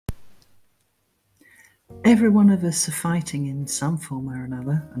Every one of us are fighting in some form or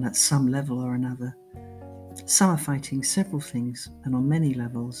another, and at some level or another. Some are fighting several things, and on many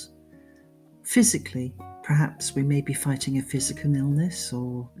levels. Physically, perhaps we may be fighting a physical illness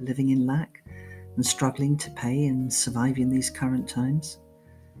or living in lack and struggling to pay and survive in these current times.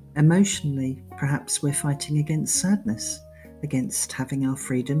 Emotionally, perhaps we're fighting against sadness, against having our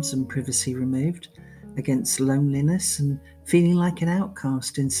freedoms and privacy removed, against loneliness and feeling like an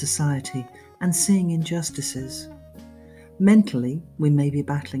outcast in society and seeing injustices. Mentally, we may be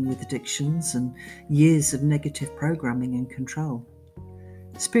battling with addictions and years of negative programming and control.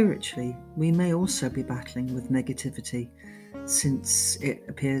 Spiritually, we may also be battling with negativity, since it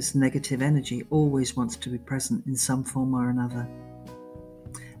appears negative energy always wants to be present in some form or another.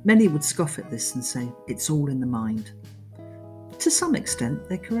 Many would scoff at this and say it's all in the mind. To some extent,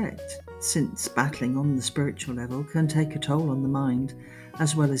 they're correct, since battling on the spiritual level can take a toll on the mind,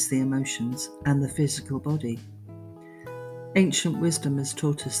 as well as the emotions and the physical body. Ancient wisdom has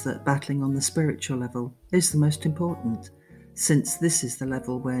taught us that battling on the spiritual level is the most important, since this is the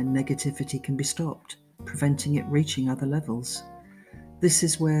level where negativity can be stopped, preventing it reaching other levels. This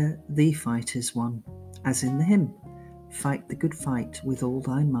is where the fight is won, as in the hymn, "Fight the good fight with all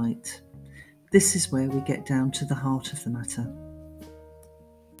thy might." This is where we get down to the heart of the matter.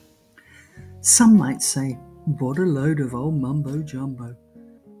 Some might say, "What a load of old mumbo-jumbo."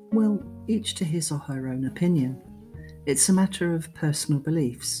 Well, each to his or her own opinion. It's a matter of personal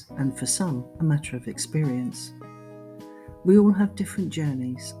beliefs, and for some, a matter of experience. We all have different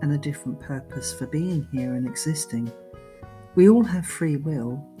journeys and a different purpose for being here and existing. We all have free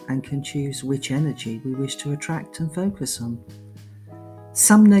will and can choose which energy we wish to attract and focus on.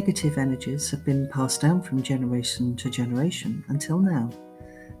 Some negative energies have been passed down from generation to generation until now.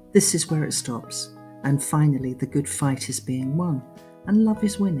 This is where it stops, and finally the good fight is being won, and love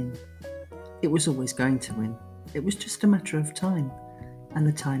is winning. It was always going to win. It was just a matter of time, and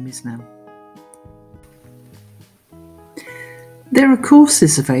the time is now. There are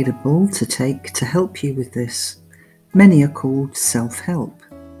courses available to take to help you with this. Many are called self-help.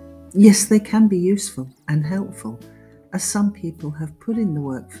 Yes, they can be useful and helpful, as some people have put in the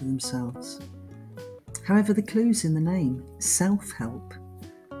work for themselves. However, the clue's in the name, self-help.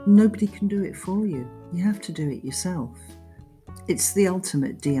 Nobody can do it for you. You have to do it yourself. It's the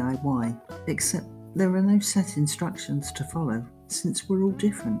ultimate DIY, except there are no set instructions to follow, since we're all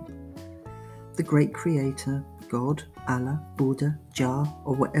different. The great creator, God, Allah, Buddha, Jah,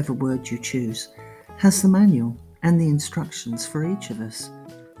 or whatever word you choose, has the manual and the instructions for each of us.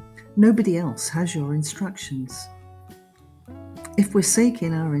 Nobody else has your instructions. If we're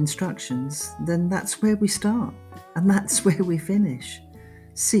seeking our instructions, then that's where we start, and that's where we finish.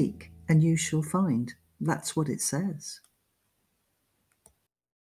 Seek and you shall find. That's what it says.